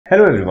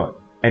Hello everyone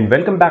and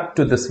welcome back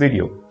to this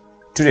video.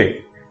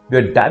 Today we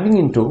are diving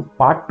into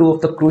part 2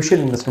 of the crucial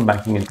investment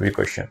banking interview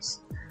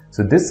questions.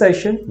 So this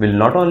session will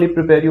not only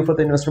prepare you for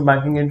the investment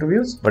banking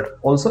interviews but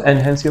also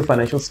enhance your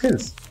financial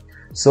skills.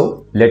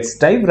 So let's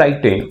dive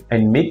right in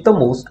and make the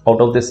most out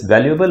of this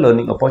valuable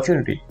learning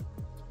opportunity.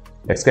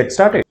 Let's get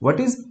started. What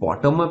is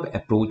bottom-up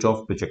approach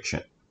of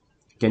projection?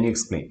 Can you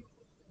explain?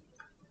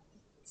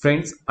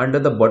 Friends, under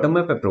the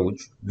bottom-up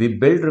approach, we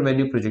build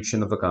revenue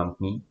projection of the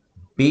company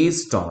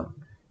based on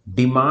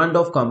demand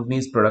of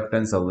company's product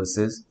and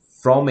services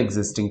from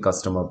existing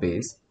customer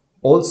base.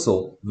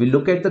 Also, we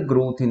look at the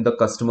growth in the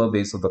customer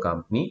base of the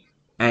company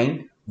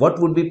and what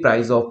would be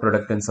price of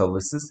product and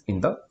services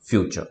in the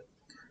future.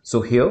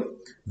 So here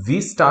we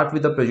start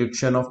with the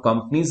projection of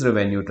company's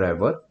revenue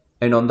driver,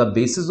 and on the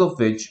basis of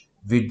which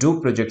we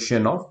do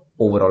projection of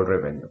overall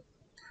revenue.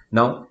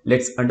 Now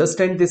let's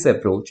understand this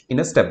approach in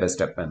a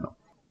step-by-step manner.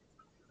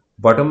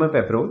 Bottom-up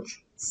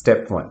approach,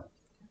 step 1.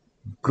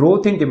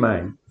 Growth in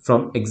demand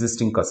from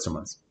existing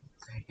customers.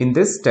 In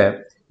this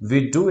step,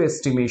 we do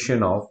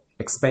estimation of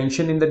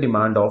expansion in the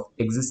demand of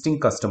existing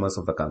customers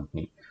of the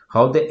company,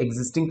 how the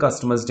existing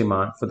customers'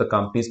 demand for the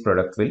company's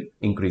product will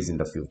increase in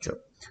the future.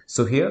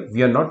 So here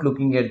we are not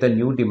looking at the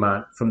new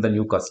demand from the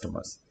new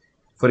customers.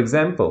 For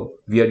example,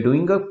 we are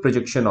doing a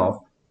projection of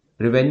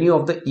revenue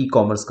of the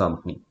e-commerce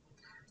company.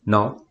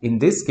 Now in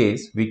this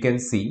case, we can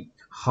see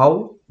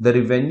how the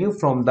revenue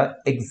from the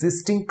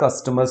existing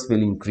customers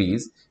will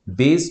increase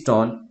based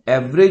on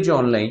average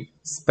online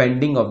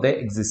spending of the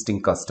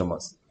existing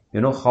customers.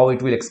 How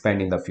it will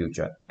expand in the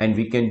future, and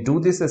we can do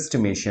this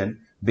estimation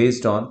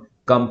based on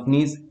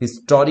company's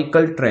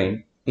historical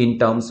trend in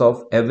terms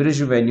of average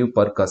revenue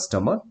per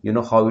customer,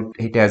 how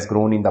it has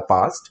grown in the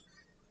past.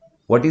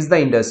 What is the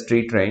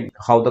industry trend,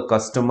 how the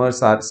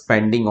customers are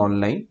spending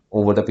online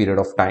over the period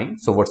of time.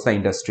 So what's the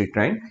industry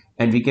trend,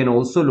 and we can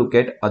also look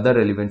at other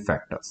relevant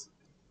factors.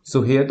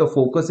 So here the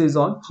focus is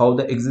on how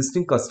the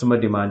existing customer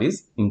demand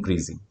is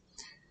increasing.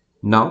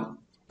 Now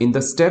in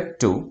the step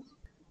 2,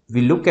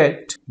 we look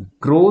at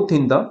growth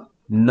in the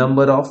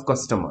number of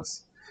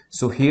customers.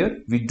 So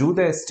here we do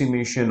the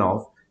estimation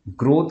of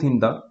growth in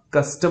the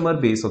customer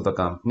base of the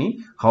company,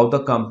 how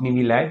the company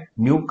will add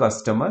new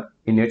customer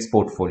in its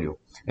portfolio.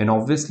 And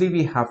obviously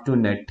we have to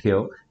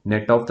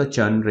net off the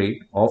churn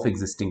rate of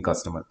existing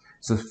customers.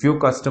 So few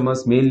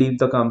customers may leave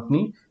the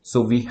company,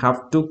 so we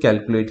have to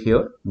calculate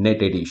here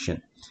net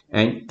addition.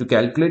 And to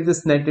calculate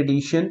this net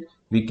addition,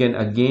 we can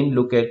again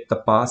look at the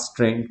past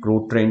trend,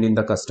 growth trend in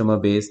the customer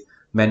base,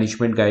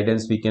 management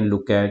guidance we can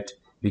look at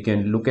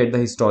the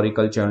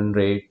historical churn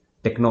rate,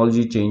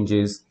 technology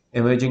changes,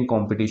 emerging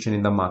competition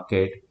in the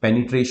market,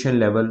 penetration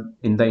level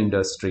in the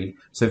industry.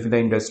 So if the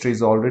industry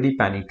is already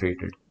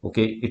penetrated,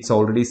 okay, it's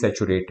already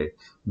saturated,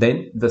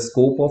 then the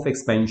scope of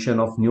expansion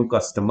of new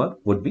customer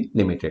would be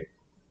limited.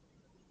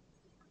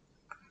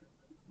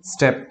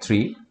 Step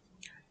 3,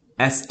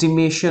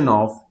 estimation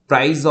of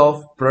price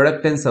of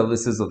product and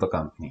services of the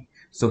company.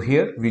 So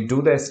here we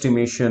do the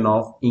estimation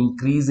of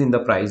increase in the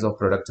price of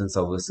products and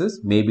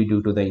services, maybe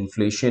due to the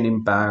inflation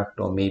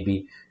impact or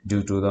maybe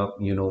due to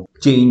the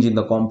change in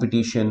the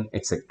competition,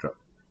 etc.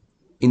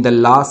 In the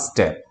last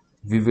step,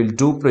 we will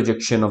do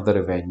projection of the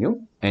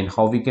revenue, and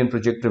how we can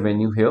project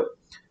revenue here: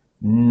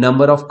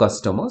 number of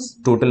customers,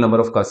 total number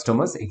of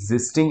customers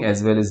existing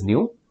as well as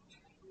new,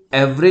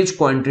 average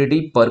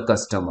quantity per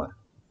customer.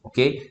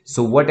 Okay,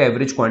 so what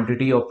average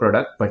quantity of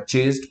product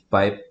purchased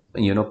by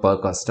per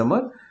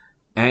customer,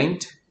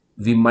 and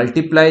we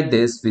multiply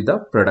this with the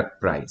product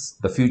price,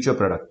 the future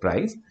product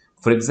price.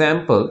 For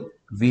example,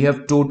 we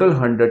have total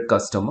 100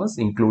 customers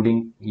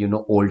including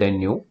old and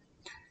new,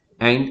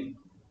 and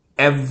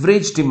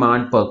average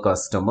demand per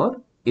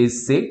customer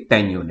is say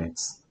 10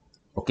 units.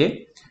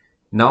 Okay,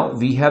 now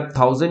we have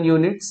 1000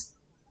 units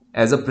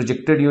as a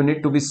projected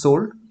unit to be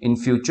sold in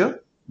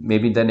future,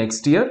 maybe the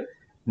next year.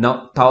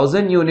 Now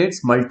 1000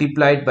 units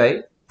multiplied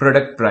by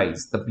product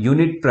price, the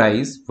unit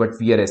price what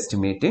we are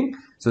estimating.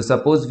 So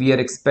suppose we are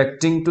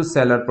expecting to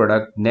sell our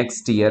product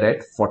next year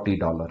at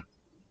 $40.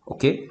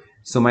 Okay,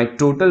 so my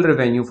total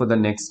revenue for the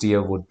next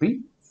year would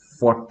be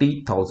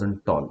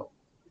 $40,000.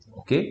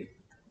 Okay,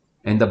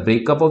 and the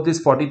breakup of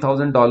this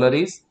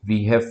 $40,000 is,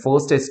 we have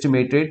first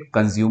estimated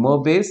consumer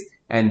base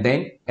and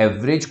then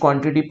average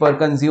quantity per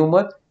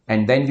consumer,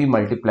 and then we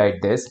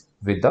multiplied this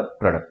with the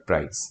product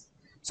price.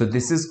 So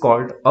this is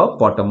called a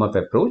bottom-up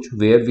approach,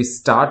 where we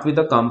start with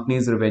the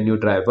company's revenue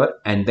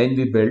driver and then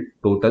we build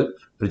total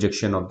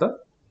projection of the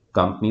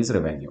company's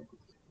revenue.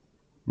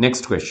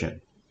 Next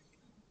question.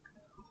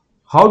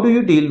 How do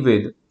you deal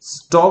with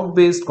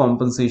stock-based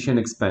compensation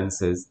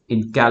expenses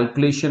in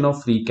calculation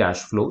of free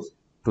cash flows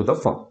to the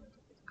firm?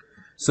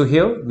 So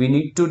here we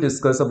need to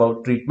discuss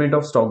about treatment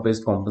of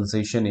stock-based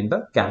compensation in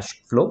the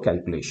cash flow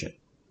calculation.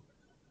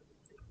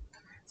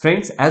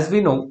 Friends, as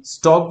we know,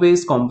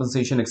 stock-based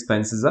compensation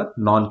expenses are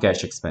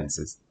non-cash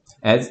expenses,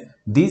 as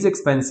these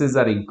expenses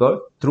are incurred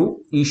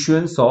through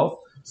issuance of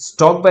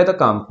stock by the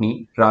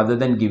company rather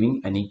than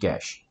giving any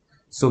cash.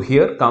 So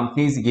here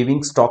company is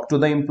giving stock to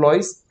the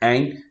employees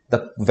and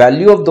the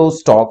value of those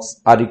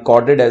stocks are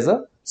recorded as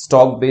a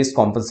stock-based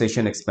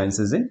compensation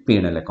expenses in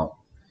P&L account.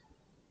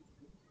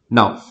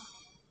 Now,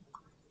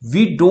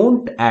 we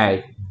don't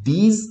add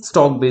these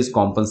stock-based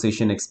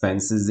compensation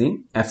expenses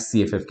in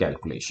FCFF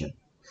calculation.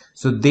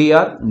 So they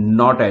are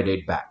not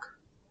added back.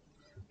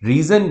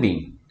 Reason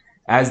being,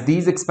 as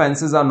these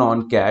expenses are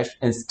non-cash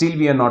and still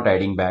we are not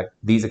adding back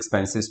these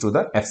expenses to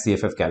the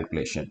FCFF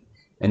calculation.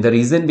 And the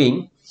reason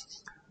being,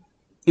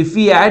 if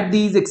we add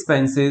these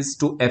expenses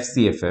to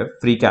FCFF,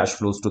 free cash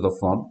flows to the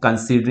firm,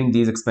 considering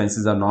these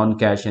expenses are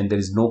non-cash and there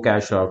is no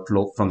cash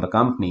outflow from the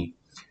company,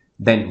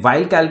 then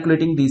while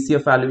calculating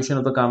DCF valuation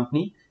of the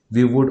company,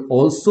 we would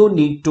also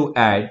need to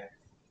add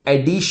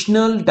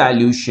additional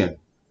dilution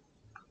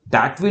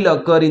that will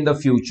occur in the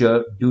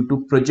future due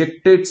to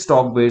projected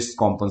stock-based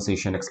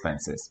compensation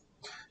expenses.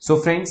 So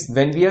friends,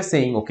 when we are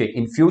saying, okay,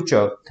 in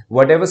future,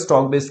 whatever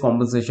stock-based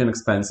compensation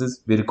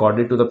expenses we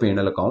recorded to the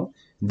P&L account,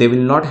 they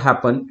will not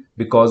happen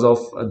because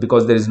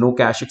there is no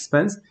cash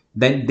expense,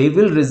 then they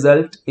will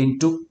result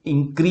into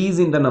increase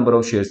in the number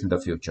of shares in the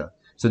future.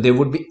 So there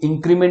would be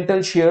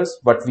incremental shares,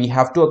 but we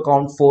have to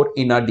account for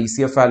in our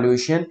DCF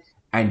valuation,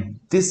 and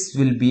this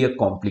will be a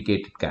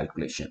complicated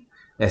calculation.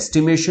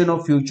 Estimation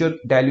of future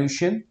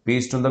dilution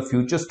based on the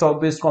future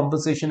stock-based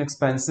compensation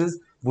expenses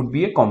would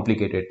be a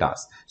complicated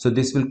task. So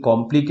this will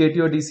complicate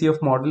your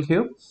DCF model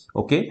here.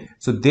 Okay.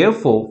 So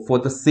therefore, for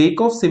the sake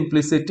of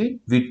simplicity,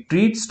 we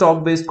treat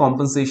stock-based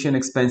compensation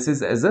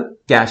expenses as a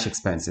cash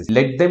expenses.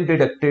 Let them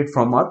deducted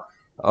from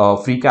our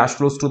free cash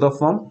flows to the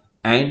firm,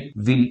 and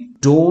we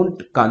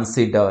don't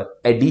consider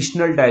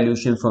additional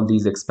dilution from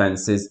these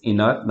expenses in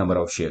our number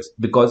of shares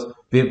because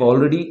we have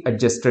already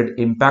adjusted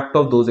impact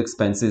of those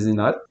expenses in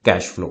our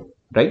cash flow,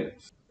 right?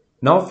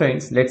 Now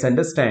friends, let's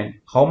understand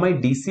how my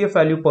DCF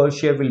value per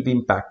share will be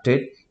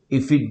impacted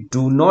if we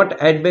do not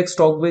add back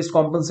stock-based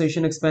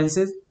compensation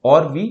expenses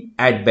or we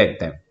add back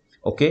them.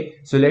 Okay,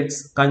 so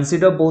let's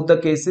consider both the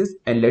cases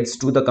and let's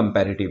do the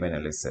comparative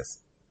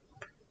analysis.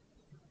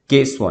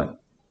 Case 1.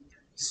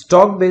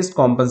 Stock-based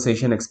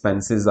compensation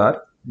expenses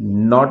are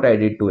not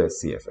added to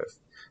FCFF.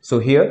 So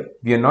here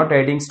we are not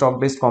adding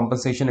stock-based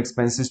compensation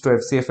expenses to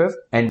FCFF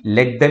and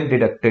let them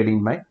deducted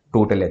in my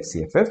total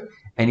FCFF.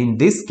 And in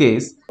this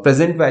case,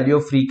 present value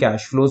of free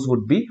cash flows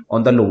would be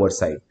on the lower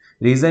side.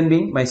 Reason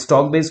being, my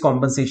stock-based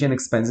compensation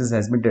expenses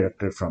has been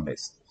deducted from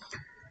this.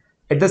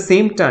 At the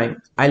same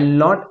time, I'll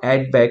not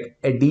add back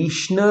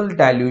additional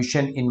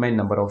dilution in my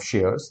number of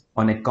shares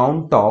on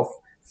account of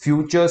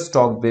future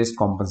stock-based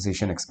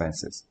compensation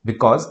expenses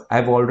because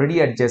I've already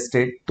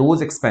adjusted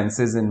those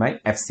expenses in my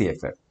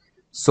FCFF.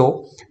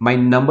 So my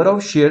number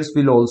of shares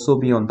will also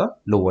be on the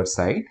lower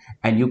side,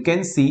 and you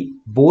can see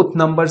both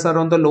numbers are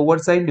on the lower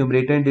side,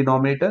 numerator and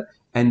denominator,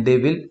 and they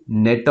will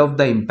net off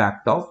the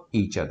impact of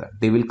each other.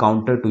 They will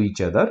counter to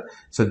each other.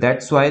 So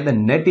that's why the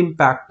net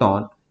impact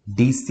on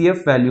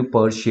DCF value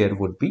per share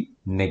would be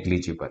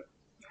negligible.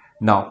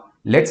 Now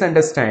let's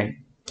understand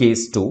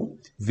case 2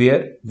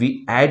 where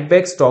we add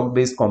back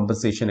stock-based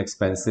compensation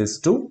expenses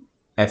to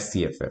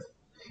FCFF.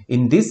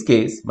 In this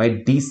case, my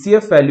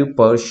DCF value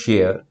per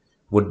share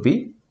would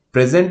be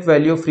present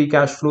value of free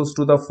cash flows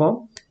to the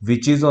firm,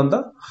 which is on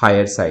the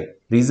higher side.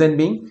 Reason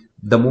being,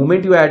 the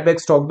moment you add back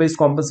stock-based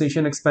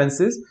compensation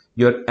expenses,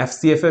 your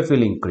FCFF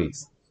will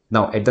increase.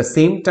 Now, at the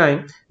same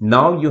time,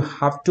 now you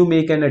have to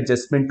make an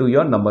adjustment to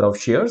your number of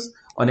shares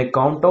on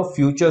account of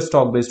future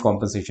stock-based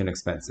compensation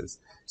expenses.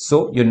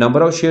 So, your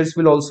number of shares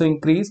will also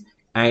increase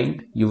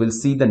and you will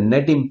see the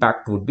net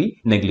impact would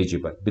be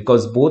negligible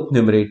because both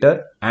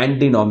numerator and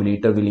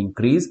denominator will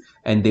increase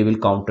and they will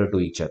counter to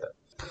each other.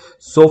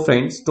 So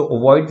friends, to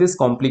avoid this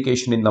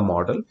complication in the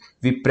model,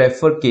 we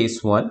prefer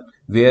case 1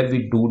 where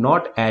we do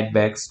not add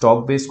back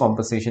stock-based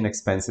compensation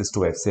expenses to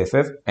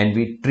FCFF and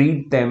we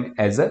treat them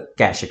as a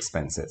cash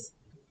expenses.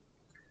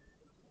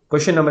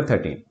 Question number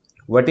 13.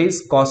 What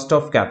is cost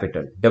of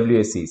capital,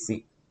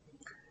 WACC?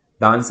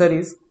 The answer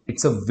is,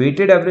 it's a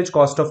weighted average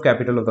cost of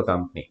capital of the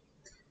company.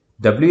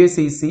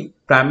 WACC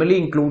primarily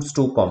includes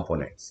two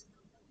components.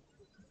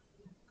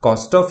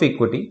 Cost of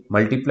equity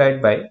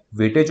multiplied by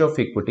weightage of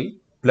equity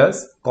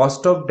plus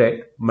cost of debt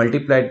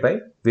multiplied by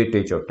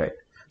weightage of debt.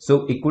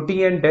 So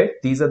equity and debt,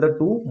 these are the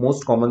two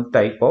most common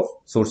type of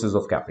sources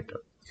of capital.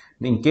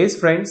 In case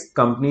friends,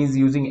 company is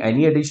using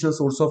any additional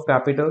source of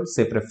capital,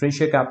 say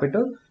preferential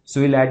capital, so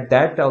we'll add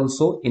that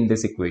also in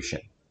this equation.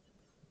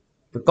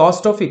 The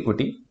cost of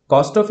equity.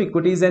 Cost of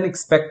equity is an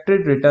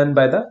expected return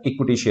by the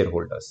equity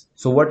shareholders.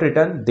 So what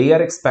return they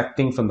are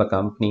expecting from the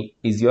company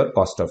is your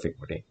cost of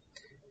equity.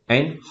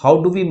 And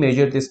how do we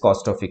measure this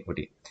cost of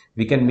equity?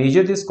 We can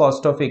measure this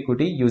cost of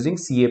equity using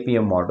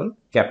CAPM model,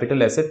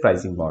 capital asset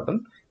pricing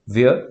model,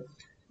 where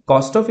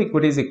cost of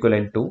equity is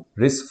equivalent to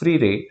risk-free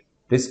rate.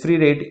 Risk-free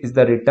rate is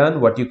the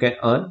return what you can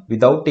earn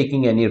without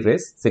taking any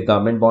risk, say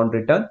government bond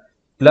return,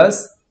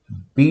 plus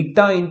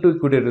beta into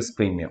equity risk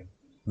premium,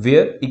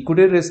 where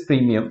equity risk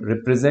premium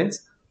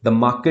represents the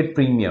market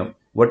premium,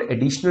 what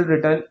additional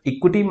return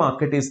equity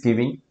market is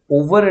giving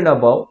over and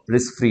above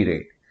risk-free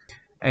rate.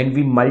 And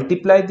we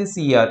multiply this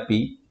ERP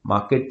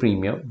market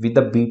premium with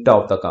the beta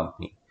of the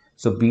company.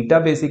 So beta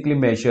basically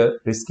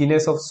measure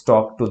riskiness of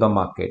stock to the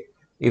market.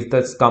 If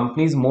the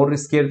company is more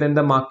riskier than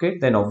the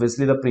market, then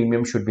obviously the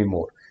premium should be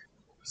more.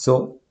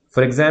 So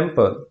for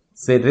example,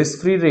 say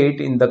risk-free rate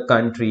in the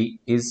country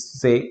is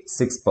say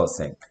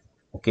 6%.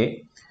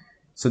 Okay.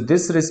 So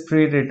this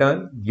risk-free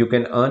return you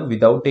can earn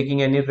without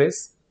taking any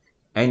risk.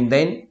 And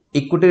then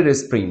equity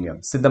risk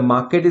premium. So the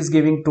market is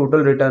giving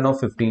total return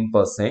of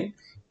 15%,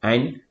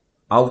 and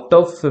out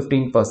of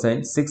 15%,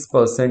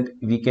 6%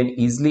 we can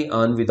easily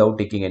earn without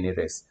taking any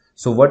risk.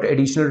 So what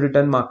additional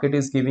return market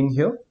is giving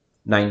here?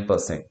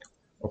 9%.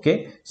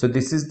 Okay. So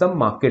this is the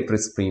market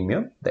risk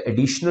premium, the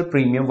additional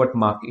premium what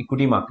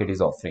equity market is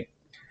offering.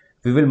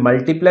 We will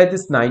multiply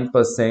this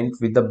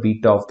 9% with the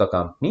beta of the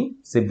company.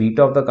 Say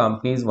beta of the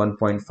company is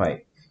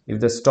 1.5. If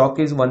the stock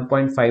is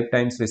 1.5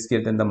 times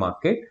riskier than the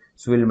market,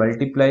 so we'll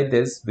multiply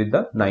this with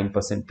the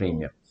 9%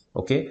 premium.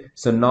 Okay.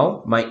 So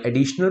now my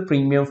additional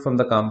premium from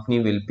the company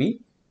will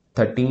be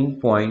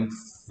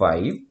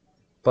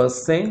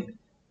 13.5%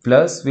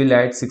 plus we'll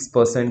add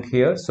 6%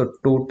 here. So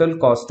total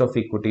cost of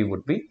equity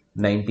would be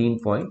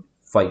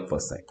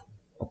 19.5%.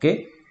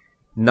 Okay.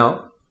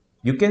 Now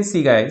you can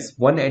see guys,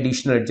 one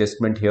additional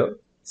adjustment here,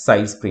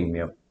 size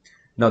premium.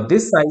 Now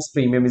this size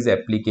premium is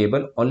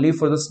applicable only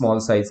for the small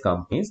size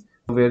companies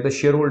where the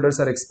shareholders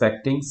are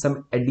expecting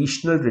some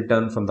additional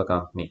return from the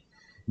company.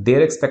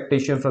 Their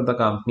expectation from the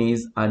company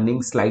is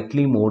earning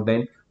slightly more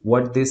than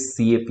what this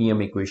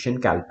CAPM equation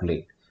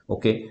calculate.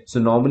 Okay, so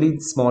normally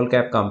small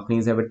cap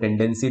companies have a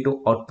tendency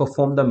to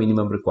outperform the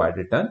minimum required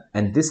return,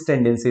 and this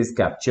tendency is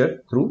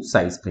captured through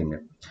size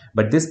premium.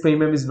 But this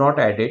premium is not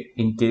added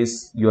in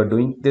case you are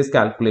doing this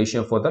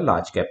calculation for the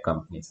large cap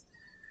companies.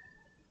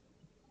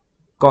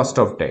 Cost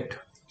of debt.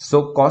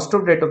 So cost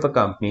of debt of the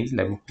companies,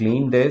 let me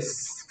clean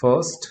this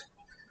first.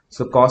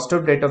 So cost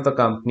of debt of the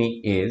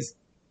company is,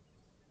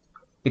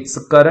 it's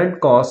the current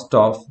cost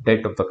of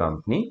debt of the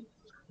company.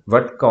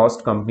 What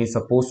cost company is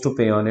supposed to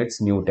pay on its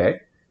new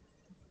debt.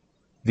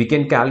 We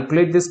can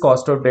calculate this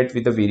cost of debt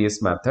with the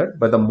various method,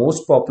 but the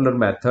most popular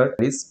method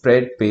is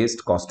spread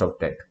based cost of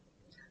debt.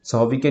 So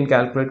how we can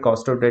calculate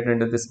cost of debt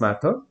under this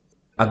method?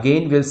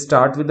 Again, we'll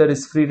start with the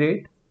risk-free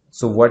rate.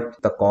 So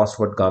what the cost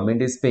what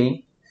government is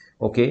paying,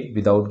 okay,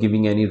 without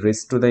giving any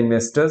risk to the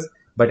investors.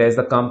 But as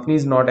the company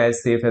is not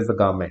as safe as the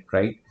government,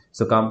 right?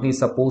 So company is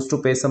supposed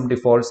to pay some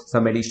defaults,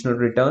 some additional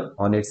return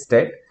on its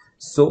debt.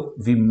 So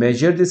we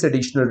measure this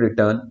additional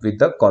return with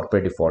the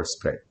corporate default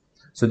spread.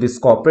 So this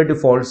corporate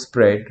default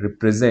spread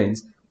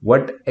represents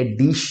what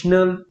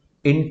additional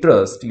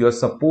interest you are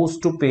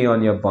supposed to pay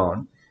on your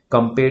bond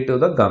compared to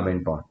the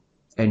government bond.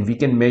 And we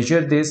can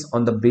measure this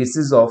on the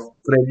basis of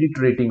credit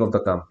rating of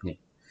the company.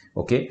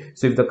 Okay,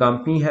 so if the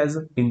company has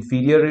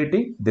inferior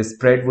rating, the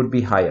spread would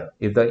be higher.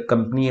 If the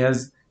company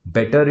has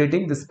better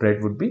rating, the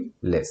spread would be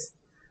less.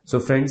 So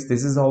friends,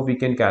 this is how we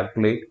can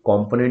calculate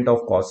component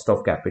of cost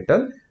of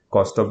capital,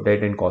 cost of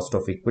debt and cost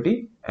of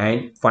equity,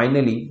 and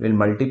finally we'll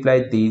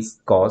multiply these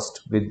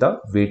costs with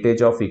the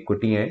weightage of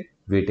equity and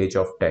weightage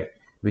of debt,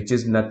 which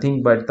is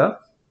nothing but the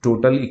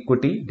total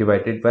equity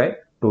divided by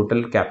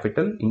total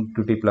capital,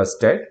 equity plus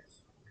debt,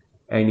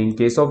 and in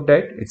case of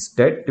debt, it's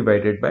debt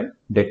divided by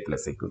debt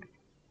plus equity.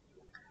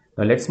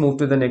 Now let's move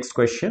to the next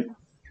question.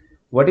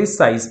 What is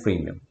size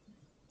premium?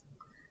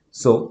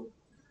 So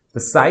the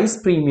size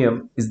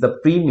premium is the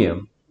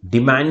premium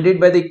demanded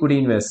by the equity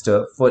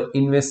investor for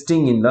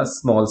investing in the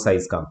small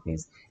size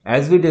companies.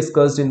 As we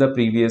discussed in the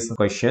previous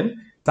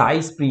question,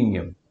 size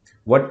premium,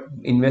 what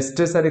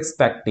investors are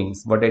expecting,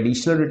 what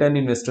additional return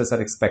investors are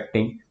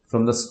expecting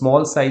from the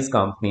small size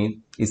company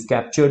is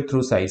captured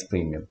through size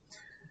premium.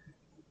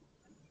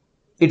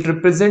 It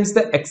represents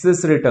the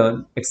excess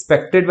return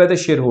expected by the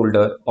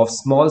shareholder of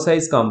small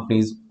size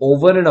companies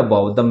over and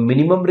above the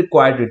minimum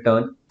required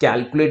return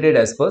calculated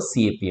as per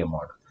CAPM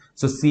model.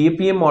 So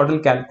CAPM model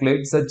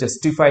calculates the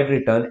justified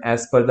return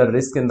as per the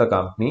risk in the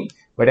company.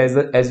 But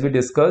as we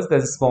discussed,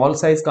 the small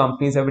size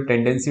companies have a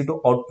tendency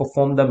to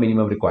outperform the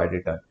minimum required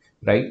return,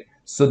 right?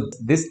 So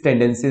this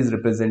tendency is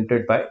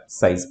represented by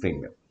size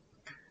premium.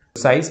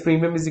 Size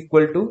premium is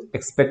equal to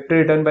expected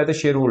return by the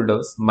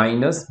shareholders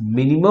minus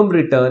minimum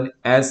return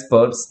as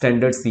per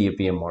standard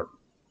CAPM model.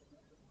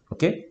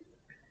 Okay.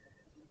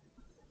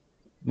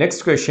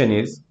 Next question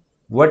is,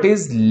 what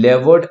is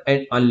levered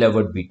and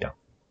unlevered beta?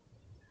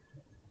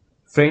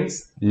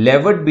 Friends,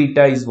 levered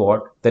beta is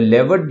what? The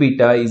levered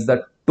beta is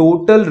the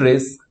total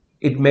risk.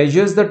 It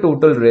measures the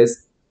total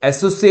risk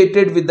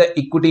associated with the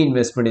equity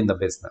investment in the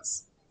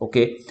business.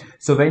 Okay.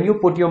 So when you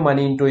put your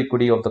money into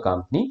equity of the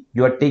company,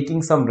 you are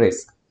taking some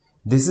risk.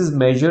 This is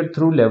measured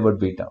through levered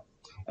beta.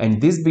 And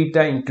this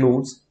beta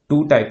includes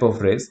two types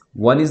of risk.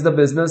 One is the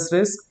business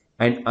risk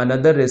and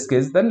another risk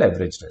is the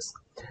leverage risk.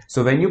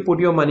 So when you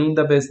put your money in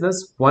the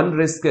business, one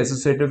risk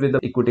associated with the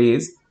equity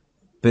is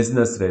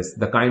business risk,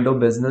 the kind of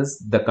business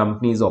the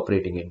company is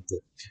operating into.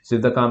 So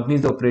if the company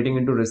is operating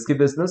into risky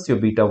business, your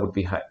beta would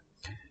be high.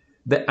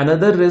 The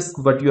another risk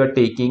what you are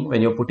taking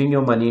when you're putting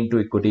your money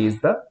into equity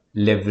is the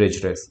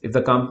leverage risk. If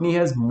the company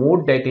has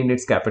more debt in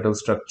its capital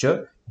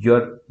structure,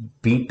 your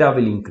beta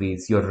will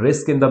increase, your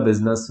risk in the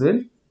business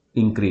will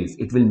increase,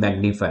 it will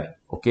magnify.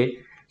 Okay,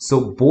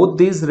 so both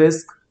these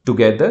risks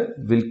together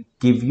will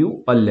give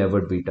you a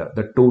levered beta,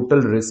 the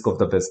total risk of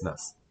the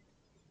business.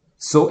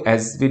 So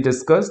as we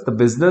discussed, the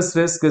business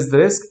risk is the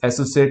risk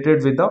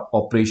associated with the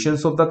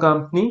operations of the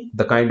company,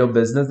 the kind of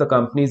business the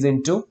company is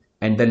into,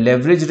 and the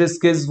leverage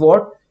risk is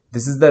what?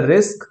 This is the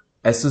risk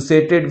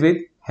associated with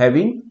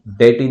having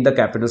debt in the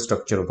capital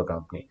structure of the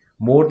company.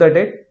 More the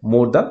debt,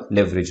 more the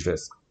leverage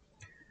risk.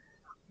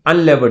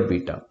 Unlevered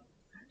beta.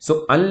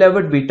 So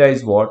unlevered beta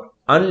is what?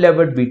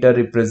 Unlevered beta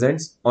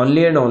represents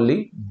only and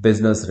only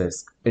business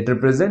risk. It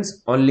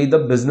represents only the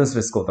business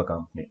risk of the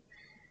company.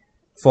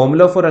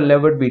 Formula for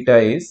unlevered beta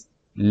is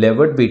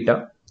levered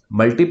beta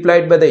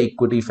multiplied by the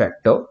equity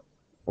factor,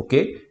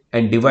 okay,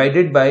 and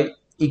divided by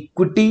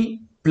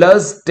equity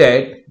plus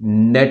debt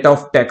net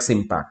of tax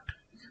impact.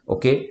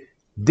 Okay,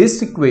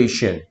 this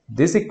equation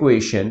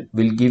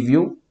will give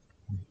you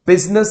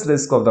business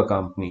risk of the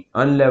company,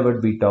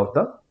 unlevered beta of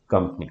the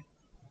company.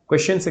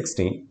 Question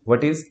 16.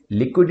 What is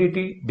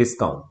liquidity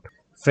discount?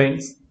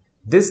 Friends,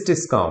 this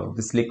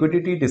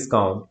liquidity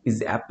discount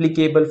is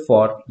applicable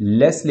for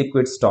less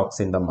liquid stocks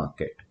in the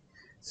market.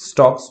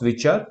 Stocks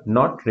which are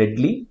not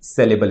readily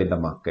sellable in the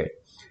market.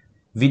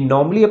 We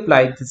normally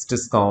apply this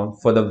discount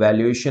for the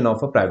valuation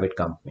of a private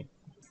company.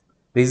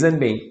 Reason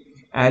being,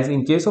 as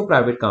in case of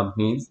private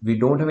companies, we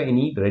don't have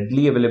any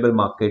readily available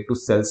market to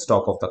sell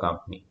stock of the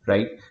company,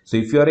 right? So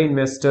if you are an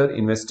investor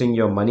investing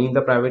your money in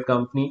the private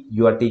company,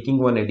 you are taking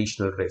one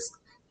additional risk.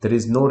 There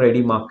is no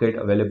ready market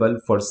available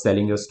for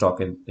selling your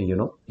stock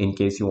in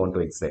case you want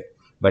to exit.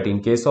 But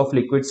in case of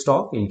liquid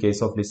stock, in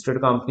case of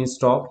listed company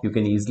stock, you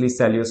can easily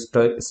sell your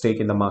stake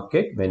in the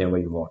market whenever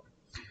you want.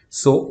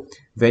 So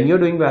when you're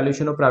doing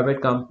valuation of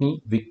private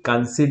company, we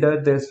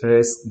consider this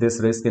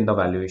risk in the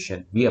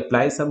valuation. We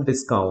apply some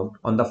discount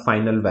on the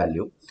final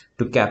value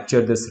to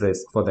capture this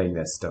risk for the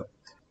investor.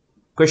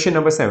 Question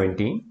number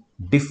 17.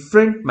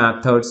 Different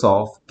methods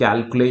of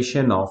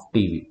calculation of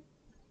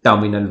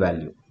terminal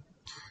value.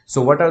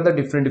 So what are the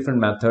different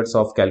methods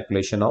of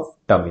calculation of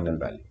terminal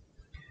value?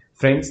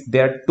 Friends,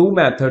 there are two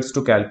methods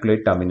to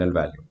calculate terminal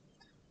value.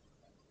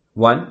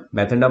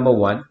 Method number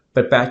one,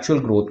 perpetual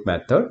growth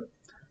method.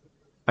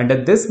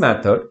 Under this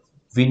method,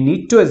 we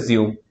need to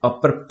assume a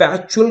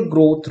perpetual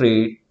growth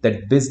rate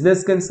that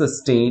business can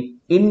sustain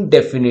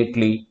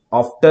indefinitely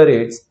after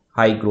its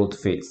high growth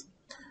phase.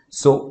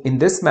 So in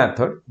this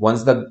method,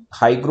 once the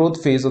high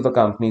growth phase of the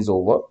company is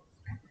over,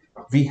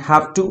 we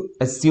have to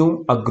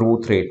assume a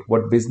growth rate,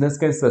 what business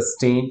can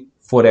sustain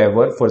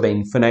forever for the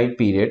infinite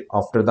period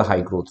after the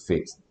high growth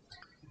phase.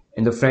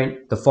 And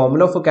the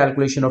formula for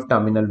calculation of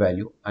terminal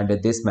value under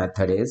this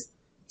method is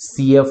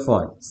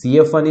CF1.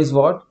 CF1 is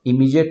what?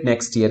 Immediate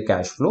next year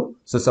cash flow.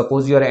 So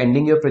suppose you are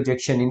ending your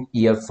projection in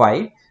year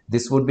 5.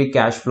 This would be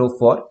cash flow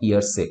for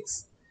year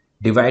 6.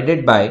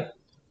 Divided by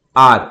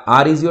R.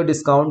 R is your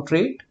discount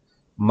rate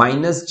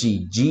minus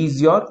G. G is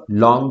your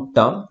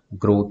long-term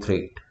growth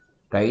rate.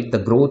 Right? The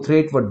growth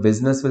rate what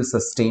business will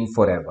sustain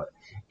forever.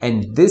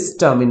 And this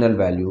terminal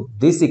value,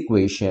 this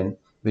equation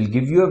will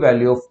give you a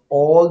value of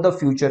all the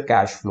future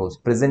cash flows,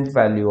 present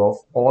value of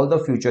all the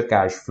future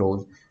cash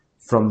flows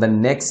from the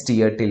next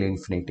year till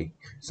infinity.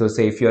 So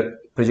say if your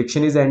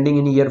projection is ending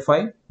in year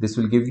 5, this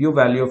will give you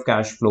value of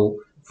cash flow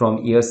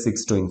from year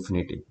 6 to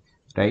infinity,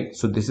 right?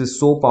 So this is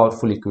so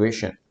powerful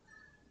equation.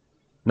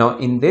 Now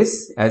in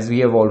this, as we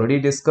have already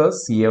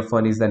discussed,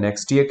 CF1 is the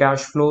next year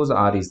cash flows,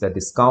 R is the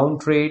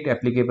discount rate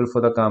applicable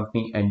for the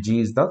company, and G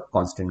is the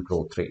constant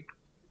growth rate.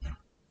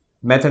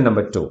 Method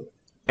number 2,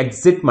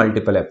 exit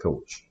multiple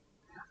approach.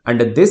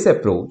 Under this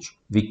approach,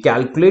 we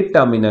calculate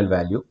terminal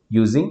value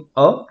using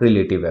a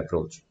relative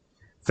approach.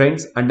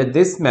 Friends, under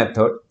this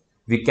method,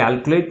 we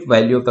calculate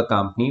value of the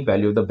company,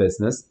 value of the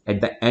business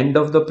at the end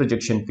of the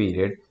projection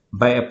period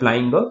by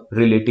applying a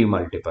relative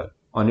multiple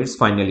on its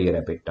final year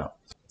EBITDA.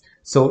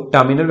 So,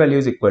 terminal value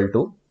is equal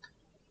to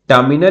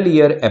terminal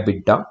year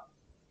EBITDA,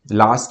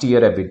 last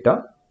year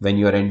EBITDA, when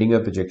you are ending your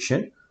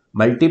projection,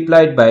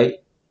 multiplied by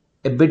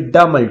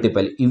EBITDA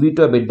multiple, EV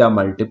to EBITDA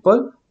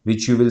multiple,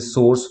 which you will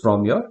source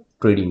from your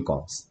trading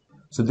comps.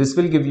 So this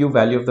will give you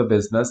value of the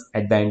business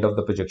at the end of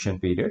the projection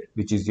period,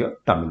 which is your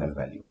terminal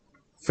value.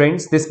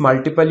 Friends, this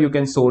multiple you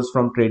can source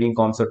from trading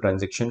comps or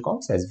transaction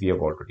comps, as we have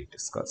already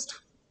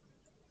discussed.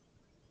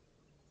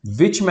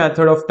 Which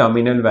method of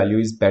terminal value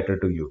is better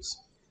to use?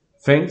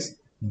 Friends,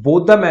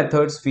 both the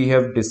methods we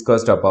have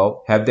discussed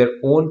above have their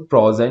own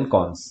pros and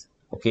cons.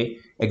 Okay,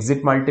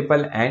 exit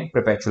multiple and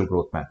perpetual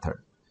growth method.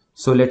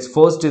 So let's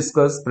first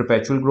discuss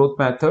perpetual growth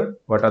method.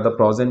 What are the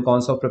pros and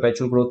cons of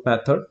perpetual growth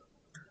method?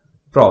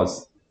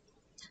 Pros.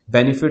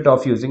 Benefit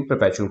of using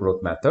perpetual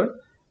growth method.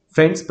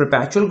 Friends,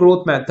 perpetual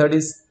growth method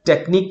is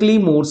technically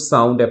more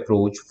sound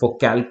approach for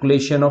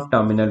calculation of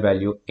terminal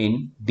value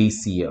in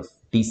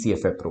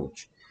DCF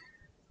approach.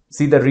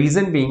 See, the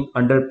reason being,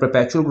 under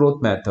perpetual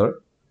growth method,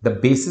 the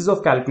basis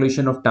of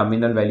calculation of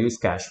terminal value is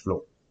cash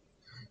flow.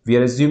 we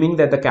are assuming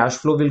that the cash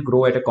flow will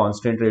grow at a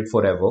constant rate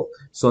forever.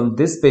 So on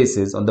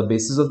the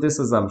basis of this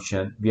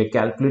assumption, we are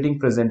calculating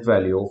present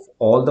value of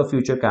all the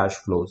future cash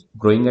flows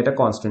growing at a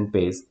constant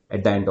pace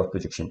at the end of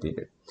projection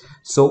period.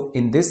 So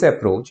in this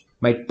approach,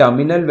 my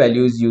terminal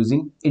value is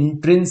using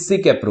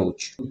intrinsic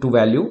approach to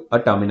value a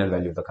terminal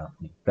value of the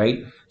company, right?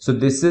 So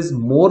this is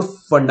more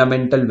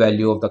fundamental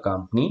value of the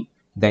company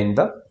than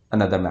the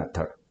another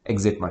method,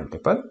 exit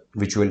multiple,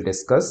 which we'll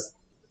discuss.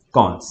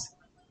 Cons.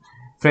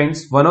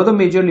 Friends, one of the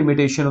major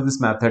limitations of this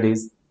method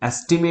is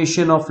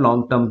estimation of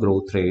long-term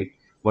growth rate,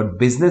 what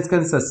business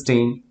can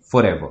sustain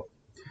forever.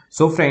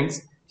 So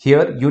friends,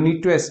 here you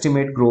need to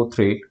estimate growth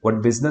rate,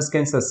 what business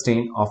can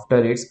sustain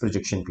after its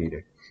projection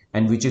period,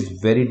 and which is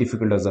very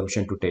difficult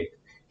assumption to take.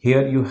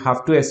 Here you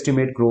have to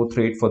estimate growth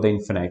rate for the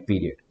infinite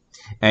period,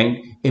 and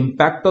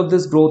impact of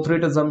this growth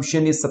rate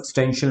assumption is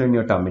substantial in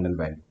your terminal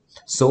value.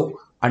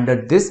 So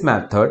under this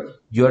method,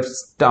 your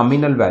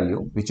terminal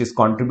value, which is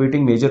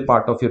contributing major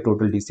part of your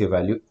total DCF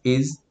value,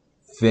 is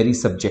very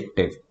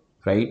subjective,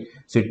 right?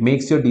 So it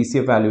makes your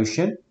DCF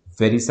valuation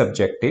very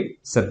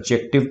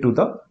subjective to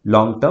the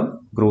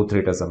long-term growth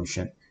rate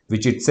assumption,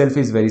 which itself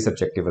is very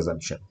subjective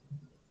assumption.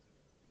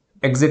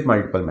 Exit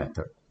multiple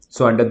method.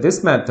 So under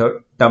this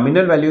method,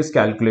 terminal value is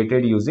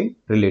calculated using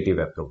relative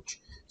approach.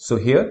 So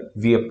here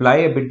we apply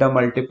EBITDA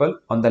multiple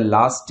on the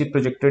last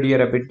projected year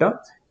EBITDA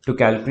to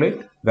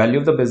calculate value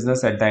of the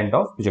business at the end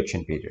of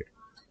projection period.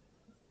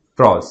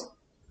 Pros.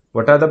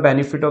 What are the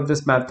benefits of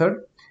this method?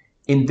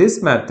 In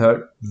this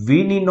method,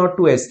 we need not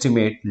to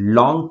estimate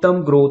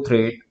long-term growth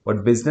rate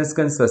what business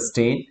can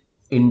sustain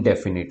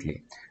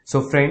indefinitely.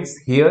 So friends,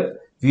 here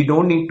we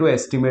don't need to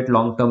estimate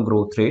long-term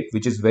growth rate,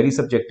 which is very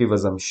subjective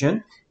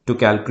assumption, to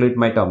calculate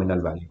my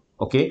terminal value.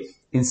 Okay.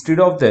 Instead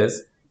of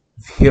this,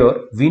 here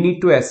we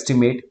need to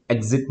estimate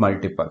exit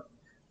multiple.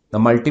 The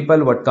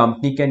multiple what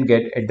company can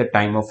get at the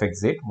time of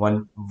exit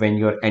when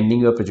you're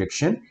ending your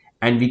projection,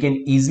 and we can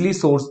easily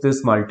source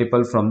this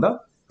multiple from the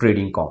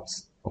trading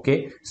comps.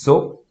 Okay,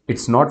 so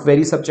it's not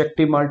very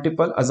subjective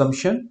multiple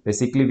assumption.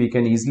 Basically, we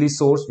can easily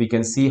source, we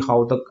can see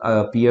how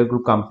the peer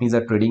group companies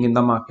are trading in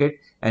the market,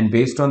 and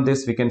based on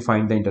this we can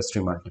find the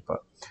industry multiple.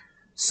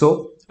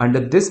 So under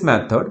this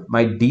method,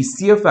 my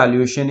DCF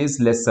valuation is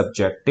less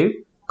subjective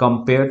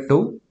compared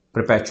to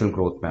perpetual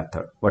growth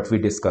method, what we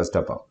discussed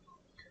above.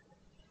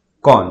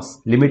 Cons,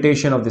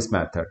 limitation of this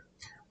method.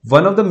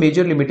 One of the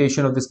major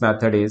limitation of this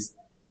method is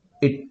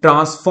it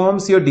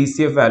transforms your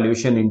DCF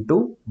valuation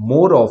into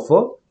more of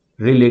a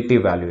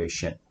relative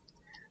valuation.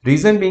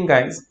 Reason being,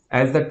 guys,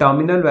 as the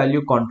terminal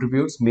value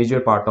contributes major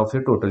part of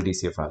your total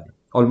DCF value,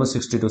 almost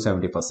 60 to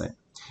 70%.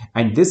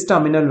 And this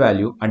terminal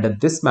value under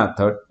this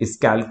method is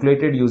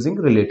calculated using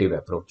relative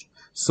approach.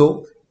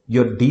 So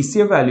your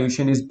DCF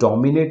valuation is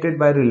dominated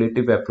by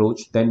relative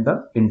approach than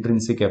the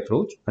intrinsic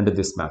approach under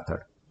this method.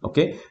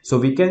 Okay, so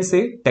we can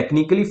say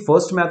technically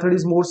first method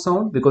is more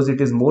sound because it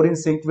is more in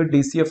sync with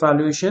DCF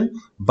valuation,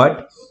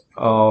 but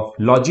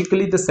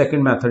logically the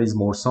second method is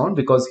more sound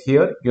because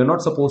here you're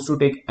not supposed to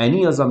take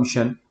any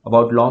assumption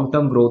about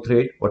long-term growth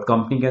rate what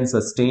company can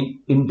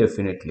sustain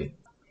indefinitely.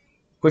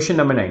 Question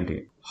number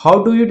 19.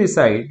 How do you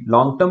decide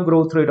long-term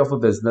growth rate of a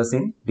business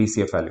in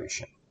DCF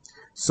valuation?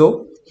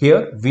 So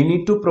here we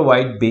need to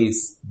provide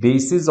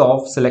basis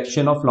of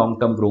selection of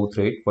long-term growth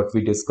rate, what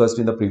we discussed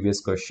in the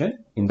previous question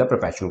in the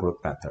perpetual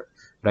growth method,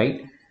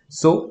 right?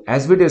 So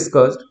as we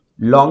discussed,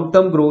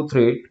 long-term growth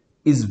rate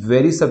is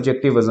very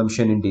subjective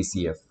assumption in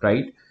DCF,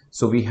 right?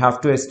 So we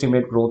have to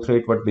estimate growth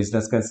rate what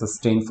business can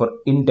sustain for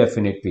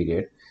indefinite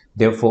period.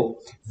 Therefore,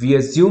 we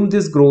assume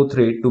this growth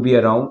rate to be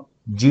around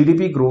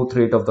GDP growth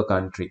rate of the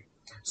country.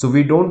 So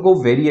we don't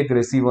go very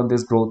aggressive on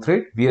this growth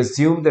rate. We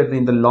assume that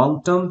in the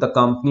long term, the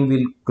company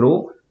will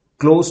grow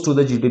close to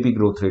the GDP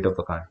growth rate of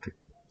the country.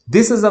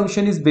 This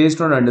assumption is based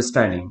on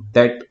understanding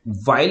that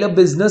while a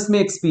business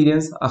may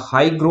experience a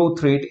high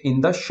growth rate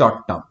in the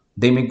short term,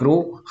 they may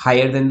grow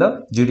higher than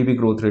the GDP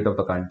growth rate of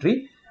the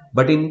country,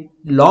 but in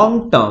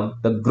long term,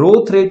 the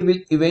growth rate will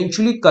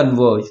eventually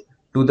converge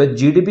to the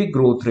GDP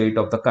growth rate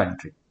of the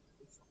country.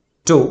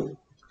 So,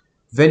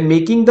 when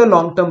making the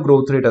long-term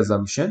growth rate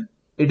assumption,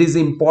 it is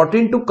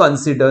important to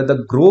consider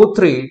the growth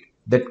rate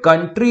that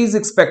country is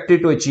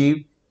expected to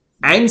achieve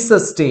and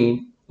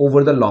sustain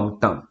over the long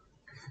term.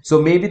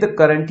 So maybe the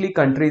currently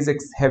country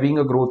is having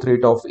a growth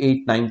rate of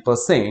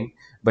 8-9%,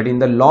 but in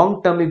the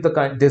long term,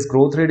 if this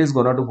growth rate is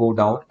going to go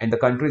down and the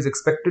country is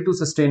expected to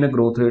sustain a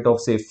growth rate of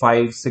say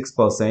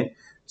 5-6%,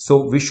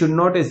 so we should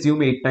not assume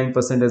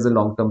 8-9% as a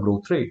long-term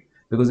growth rate,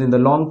 because in the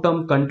long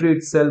term, country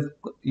itself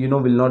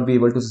will not be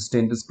able to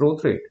sustain this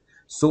growth rate.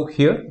 So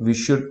here we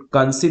should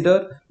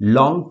consider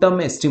long-term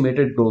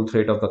estimated growth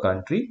rate of the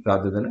country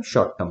rather than a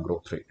short-term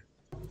growth rate.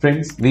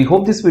 Friends, we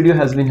hope this video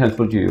has been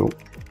helpful to you.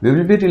 We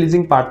will be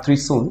releasing part 3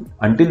 soon.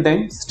 Until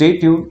then, stay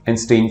tuned and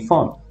stay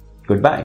informed. Goodbye.